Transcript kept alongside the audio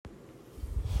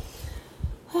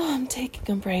Oh, I'm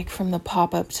taking a break from the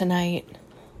pop-up tonight.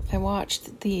 I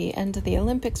watched the end of the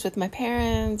Olympics with my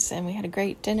parents, and we had a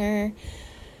great dinner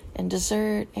and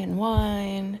dessert and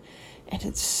wine, and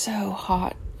it's so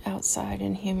hot outside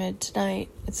and humid tonight.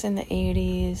 It's in the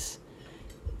 80s,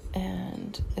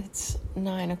 and it's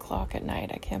 9 o'clock at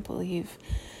night. I can't believe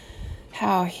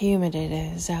how humid it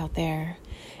is out there.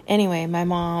 Anyway, my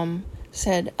mom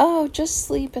said, "Oh, just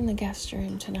sleep in the guest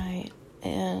room tonight,"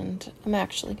 and I'm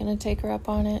actually going to take her up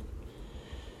on it.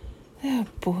 Oh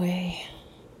boy.